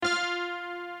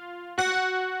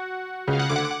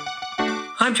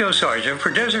I'm Joe Sargent for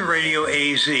Desert Radio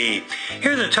AZ. Here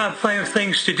are the top 5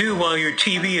 things to do while your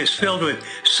TV is filled with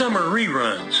summer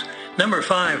reruns. Number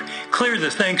 5, clear the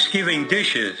Thanksgiving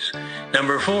dishes.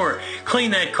 Number 4,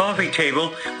 clean that coffee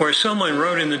table where someone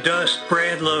wrote in the dust,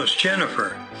 Brad loves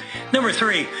Jennifer. Number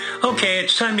 3, okay,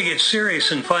 it's time to get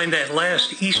serious and find that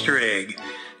last Easter egg.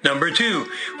 Number 2,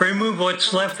 remove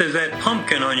what's left of that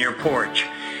pumpkin on your porch.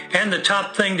 And the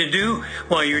top thing to do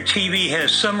while your TV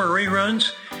has summer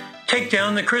reruns, take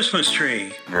down the Christmas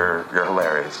tree. You're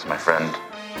hilarious, my friend.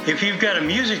 If you've got a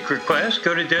music request,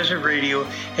 go to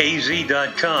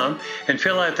desertradioaz.com and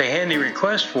fill out the handy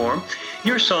request form.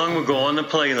 Your song will go on the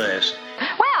playlist.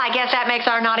 Well, I guess that makes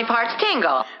our naughty parts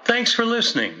tingle. Thanks for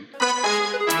listening.